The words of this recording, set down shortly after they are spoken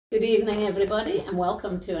Good evening, everybody, and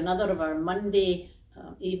welcome to another of our Monday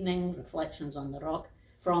evening Reflections on the Rock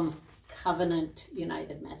from Covenant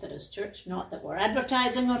United Methodist Church. Not that we're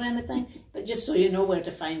advertising or anything, but just so you know where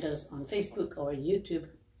to find us on Facebook or YouTube.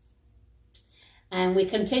 And we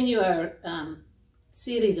continue our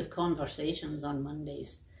series of conversations on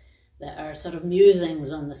Mondays that are sort of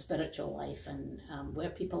musings on the spiritual life and where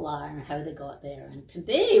people are and how they got there. And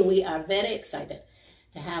today we are very excited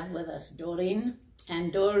to have with us Doreen.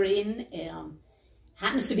 And Doreen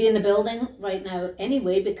happens to be in the building right now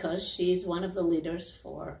anyway because she's one of the leaders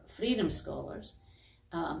for Freedom Scholars.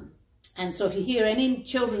 And so if you hear any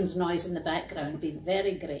children's noise in the background, be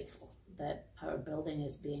very grateful that our building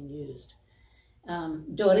is being used.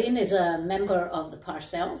 Doreen is a member of the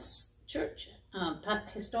Parsells Church,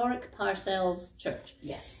 Historic Parsells Church.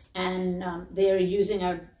 Yes. And they're using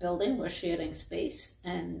our building. We're sharing space.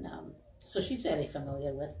 And so she's very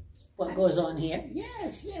familiar with what goes on here.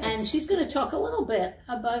 Yes, yes. And she's going to talk a little bit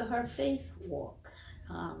about her faith walk,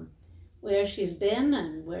 where she's been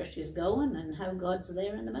and where she's going and how God's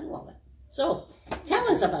there in the middle of it. So tell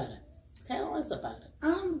us about it. Tell us about it.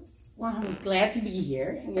 Well, I'm glad to be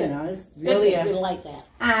here. Good. It's really we like that.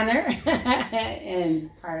 Honor and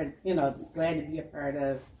glad to be a part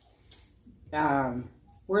of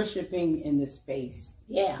worshiping in this space.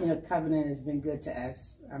 Yeah. Covenant has been good to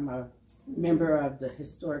us. I'm a member of the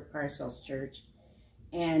Historic Parsells Church,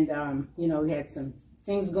 and we had some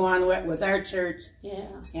things going on with our church. Yeah.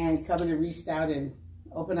 And Covenant reached out in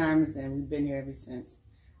open arms, and we've been here ever since.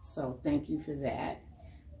 So thank you for that.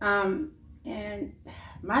 And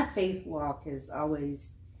my faith walk has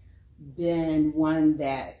always been one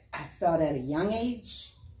that I felt at a young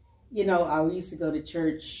age. I used to go to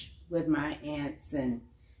church with my aunts and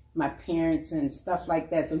my parents and stuff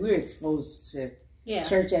like that. So we were exposed to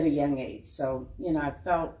church at a young age. So, I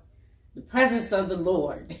felt the presence of the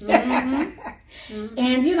Lord. Mm-hmm. Mm-hmm.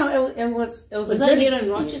 And, it was a good that here experience.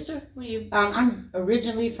 in Rochester? Were you? I'm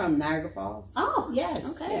originally from Niagara Falls. Oh, yes.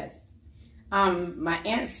 Okay. Yes. My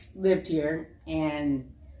aunts lived here,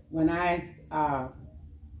 and when I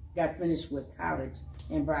got finished with college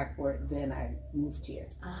in Brockport, then I moved here.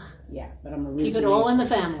 Ah. Yeah, but I'm originally... Keep it all in the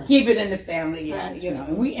family. Keep it in the family, yeah. That's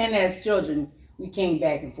right. And as children, we came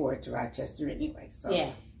back and forth to Rochester anyway. So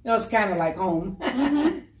yeah. It was kind of like home.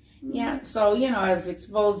 Mm-hmm. Yeah, so, I was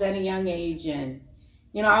exposed at a young age, and,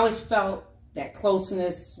 I always felt that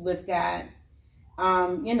closeness with God.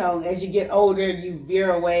 As you get older, you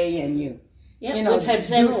veer away and you... Yeah, we've had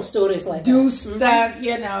several stories like that.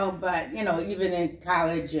 Stuff, but, even in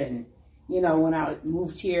college and, when I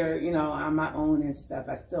moved here, on my own and stuff,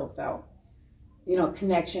 I still felt,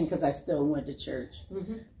 connection because I still went to church.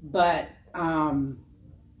 Mm-hmm. But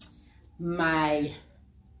my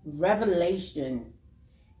revelation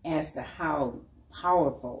as to how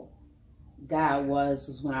powerful God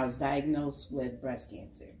was when I was diagnosed with breast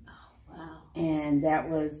cancer. Wow. And that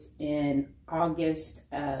was in August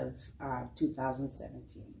of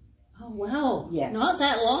 2017. Oh, wow. Yes. Not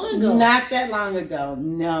that long ago. Not that long ago,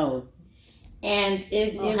 no. And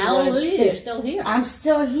it hallelujah, you're still here. I'm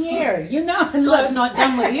still here. God's not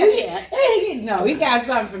done with you yet. No, he got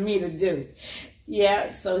something for me to do.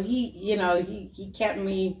 Yeah, so he kept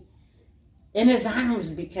me in his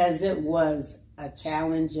arms because it was a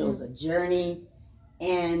challenge. It was a journey.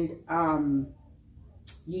 And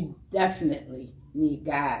you definitely need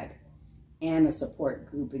God and a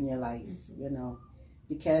support group in your life,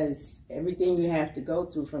 because everything you have to go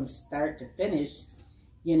through from start to finish,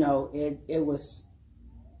 it was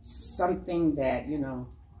something that,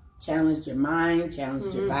 challenged your mind,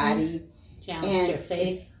 challenged your body. Challenged your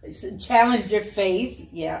faith. Challenged your faith,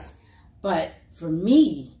 yeah. But for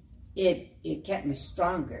me, it kept me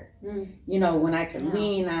stronger, when I could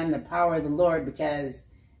lean on the power of the Lord, because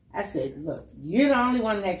I said, look, you're the only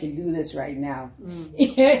one that can do this right now. Mm.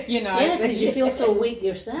 Yeah, because you feel so weak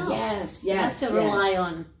yourself. Yes. You have to rely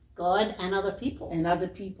on God and other people. And other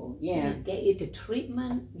people, yeah. And get you to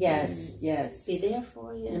treatment. Yes. Be there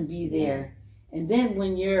for you. And be there. Yeah. And then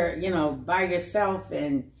when you're, by yourself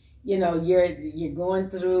and, you're going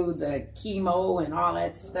through the chemo and all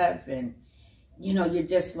that stuff, and, you're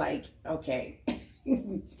just like, okay,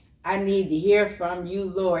 I need to hear from you,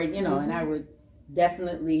 Lord, and I would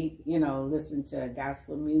definitely, listen to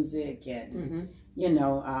gospel music and,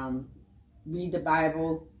 read the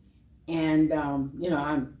Bible. And,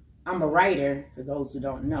 I'm a writer, for those who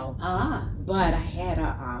don't know. But I had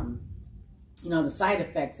the side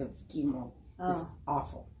effects of chemo is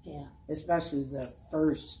awful. Yeah. Especially the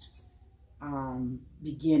first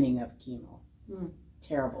beginning of chemo.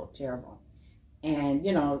 Terrible, terrible. And,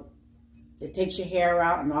 it takes your hair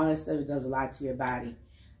out and all that stuff. It does a lot to your body.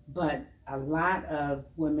 but a lot of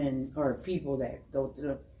women or people that go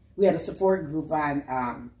through, we had a support group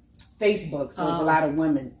on Facebook, so there's a lot of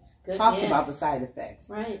women talking about the side effects.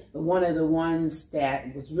 Right. But one of the ones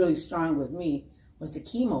that was really strong with me was the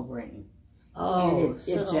chemo brain. Oh, and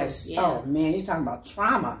it just, oh man, you're talking about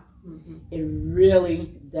trauma. Mm-hmm. It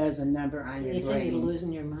really does a number on your brain. You think you're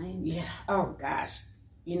losing your mind? Yeah. Oh gosh.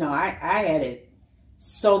 You know, I had it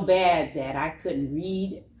so bad that I couldn't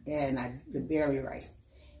read and I could barely write.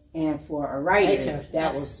 And for a writer,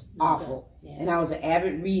 that was awful. Yeah. And I was an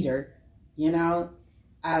avid reader, you know.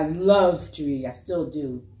 I love to read, I still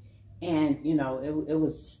do. And, you know, it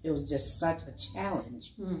was just such a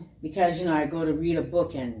challenge. Because, you know, I go to read a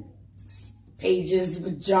book and pages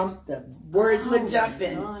would jump, the words would jump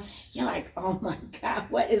in. You're like, oh my God,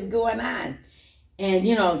 what is going on? And,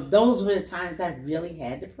 you know, those were the times I really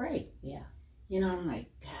had to pray. Yeah. You know, I'm like,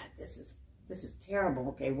 God, this is terrible.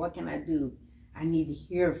 Okay, what can I do? I need to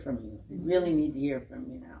hear from you. I really need to hear from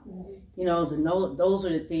you now. You know, those were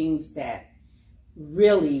the things that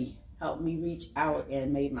really helped me reach out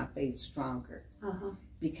and made my faith stronger.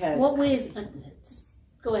 Because what ways?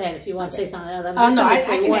 Go ahead if you want to say something else. I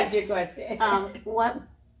can answer your question.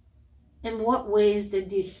 In what ways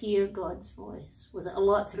did you hear God's voice? Was it a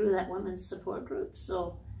lot through that women's support group?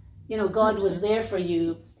 So, you know, God was there for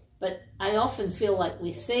you, but I often feel like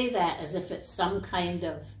we say that as if it's some kind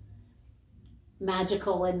of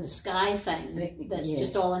magical in the sky thing that's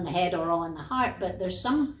just all in the head or all in the heart. But there's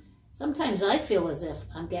sometimes I feel as if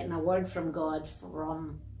I'm getting a word from God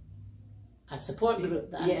from a support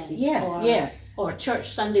group that I'm in, or church,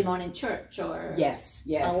 Sunday morning church, or there's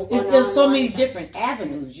so many different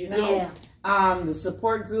avenues, you know. The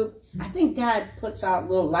support group, I think God puts out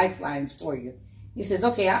little lifelines for you. He says,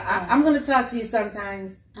 okay, I'm going to talk to you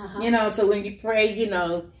sometimes, you know, so when you pray, you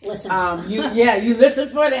know, listen. You listen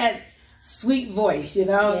for that sweet voice, you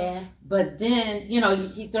know. But then, you know,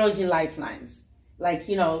 he throws you lifelines. Like,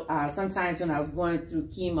 you know, sometimes when I was going through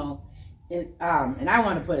chemo, and I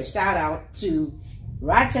want to put a shout out to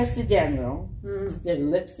Rochester General, the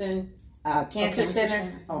Lipson Cancer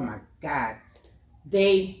Center. Oh my God.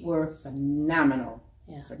 They were phenomenal.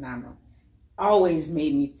 Phenomenal. Always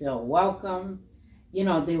made me feel welcome. You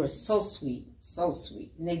know, they were so sweet, so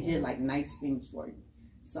sweet. And they did like nice things for you.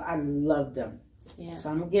 So I loved them. So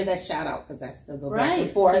I'm going to give that shout out because I still go back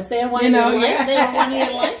and forth. Because they're one of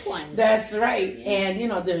your lifelines. That's right. And, you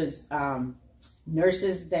know, there's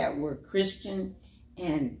nurses that were Christian,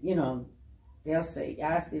 and, you know, they'll say,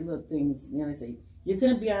 I say little things, you know, they say, you're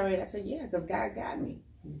going to be all right. I said, yeah, because God got me.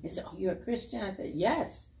 They said, oh, you're a Christian? I said,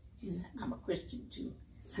 yes. She said, I'm a Christian too.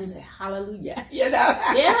 I said, hallelujah, you know.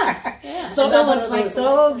 So it was like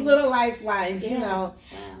those little lifelines, you know,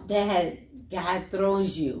 that God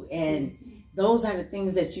throws you. And those are the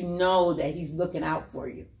things that you know that he's looking out for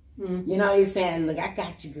you. You know, he's saying, look, I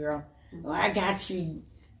got you, girl. Or I got you,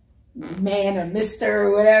 man or mister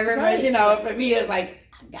or whatever. But, you know, for me, it's like,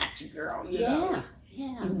 I got you, girl. You know,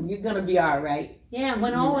 you're going to be all right. Yeah, and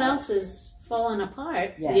when all else is falling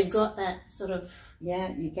apart, you've got that sort of...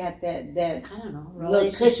 you got that I don't know,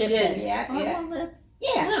 relationship. I don't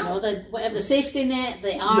know, the safety net,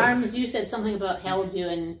 the arms. You said something about held you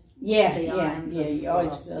in the arms. You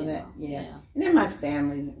always feel that. And then my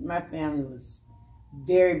family was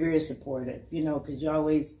very, very supportive, you know, because you're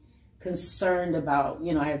always concerned about,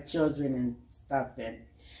 you know, I have children and stuff, and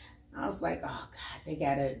I was like, oh God, they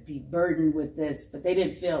gotta be burdened with this, but they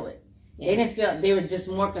didn't feel it. They didn't feel it. They were just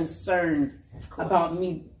more concerned about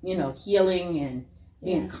me, you know, healing and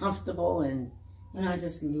being comfortable, and, you know, I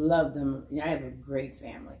just love them. I have a great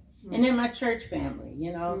family. And then my church family,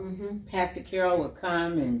 you know, Pastor Carol would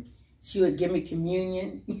come and she would give me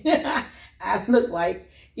communion. I looked like,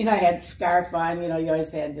 you know, I had the scarf on, you know, you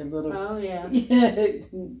always had the little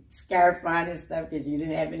scarf on and stuff because you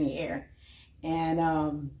didn't have any hair.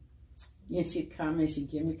 And she'd come and she'd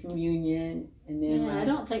give me communion. And then I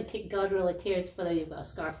don't think God really cares whether you've got a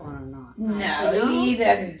scarf on or not. No, he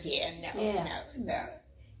doesn't care. No.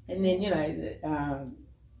 And then, you know,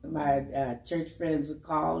 my church friends would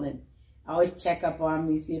call and always check up on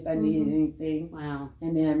me, see if I needed anything. Wow.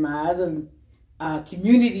 And then my other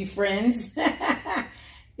community friends,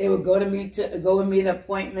 they would go with me to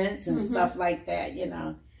appointments and stuff like that, you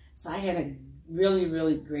know. So I had a really,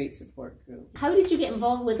 really great support group. How did you get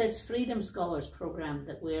involved with this Freedom Scholars program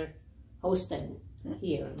that we're hosting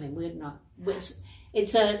here? I mean, we're not.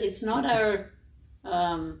 It's not our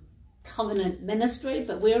covenant ministry,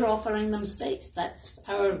 but we're offering them space. That's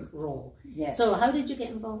our role. Yes. So how did you get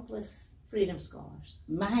involved with Freedom Scholars?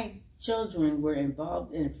 My children were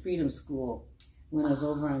involved in Freedom School when I was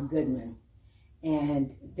over on Goodman.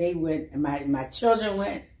 And they went, my children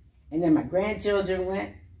went, and then my grandchildren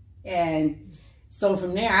went. And so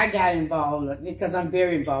from there, I got involved because I'm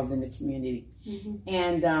very involved in the community.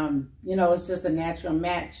 And, you know, it's just a natural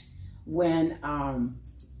match when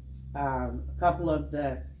a couple of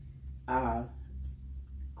the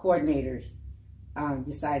coordinators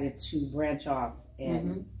decided to branch off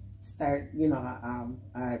and start, you know,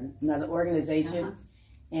 another organization.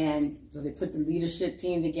 And so they put the leadership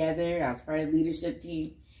team together. I was part of the leadership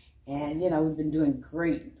team. And, you know, we've been doing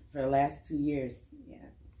great for the last 2 years. Yeah.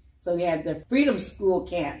 So we have the Freedom School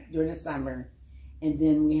Camp during the summer. And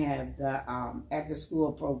then we have the after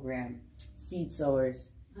school program, Seed Sowers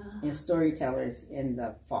and Storytellers in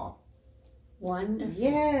the fall. Wonderful.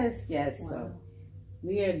 Yes, yes. Wow. So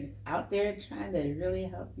we are out there trying to really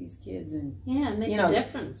help these kids and make a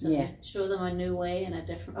difference. And show them a new way and a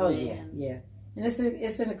different way. Oh yeah, yeah. And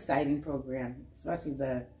it's an exciting program, especially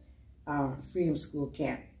the Freedom School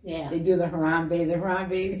Camp. Yeah. They do the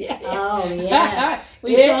Harambe. Yeah. Oh yeah.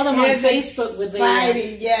 We saw them on Facebook with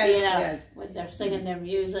exciting. Yes. When they're singing their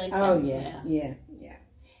music. Oh yeah.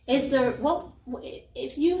 Is there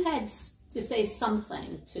if you had to say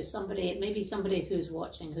something to somebody, maybe somebody who's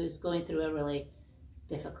watching, who's going through a really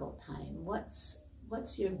difficult time, what's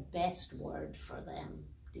your best word for them,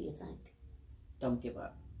 do you think? Don't give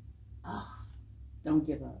up. Oh. Don't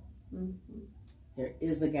give up. There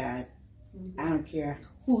is a God. I don't care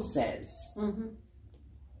who says.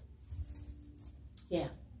 Yeah.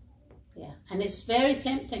 And it's very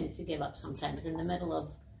tempting to give up sometimes in the middle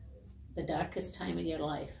of the darkest time of your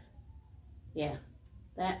life. Yeah.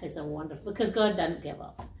 That is a wonderful, because God doesn't give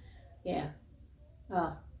up. Yeah.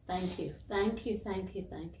 Oh, thank you.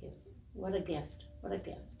 What a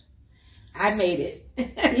gift. I made it.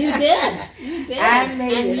 You did. I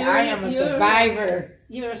made it. I am a survivor.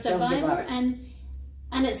 You're a survivor,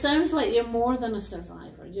 and it sounds like you're more than a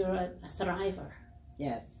survivor. You're a thriver.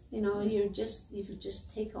 Yes. You know, you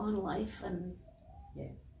just take on life,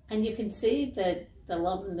 and you can see the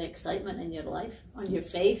love and the excitement in your life on your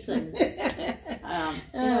face, and you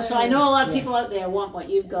know. So I know a lot of people out there want what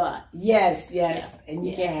you've got. Yes, and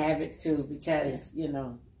you can have it too, because you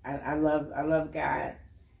know I love God.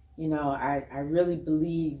 You know, I really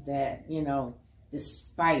believe that, you know,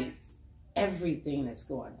 despite everything that's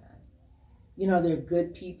going on, you know, there are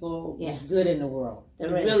good people. There's good in the world. There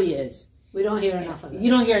really is. We don't hear enough of it.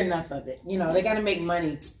 You don't hear enough of it. You know, they got to make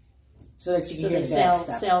money so that you can hear the bad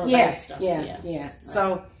stuff. Sell the bad stuff. Yeah. Right.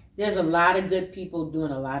 So there's a lot of good people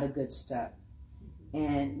doing a lot of good stuff.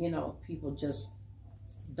 And, you know, people just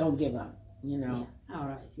don't give up, you know. Yeah. All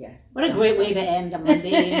right. Yeah. What a great way to end a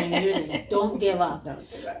Monday evening music. Don't give up. Don't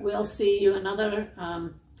give up. We'll see you another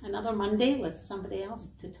Monday with somebody else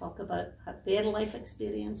to talk about their life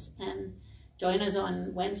experience, and join us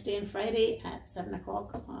on Wednesday and Friday at 7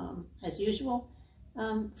 o'clock as usual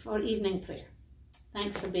for evening prayer.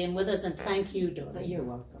 Thanks for being with us, and thank you, Doreen. You're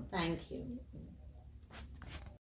welcome. Thank you.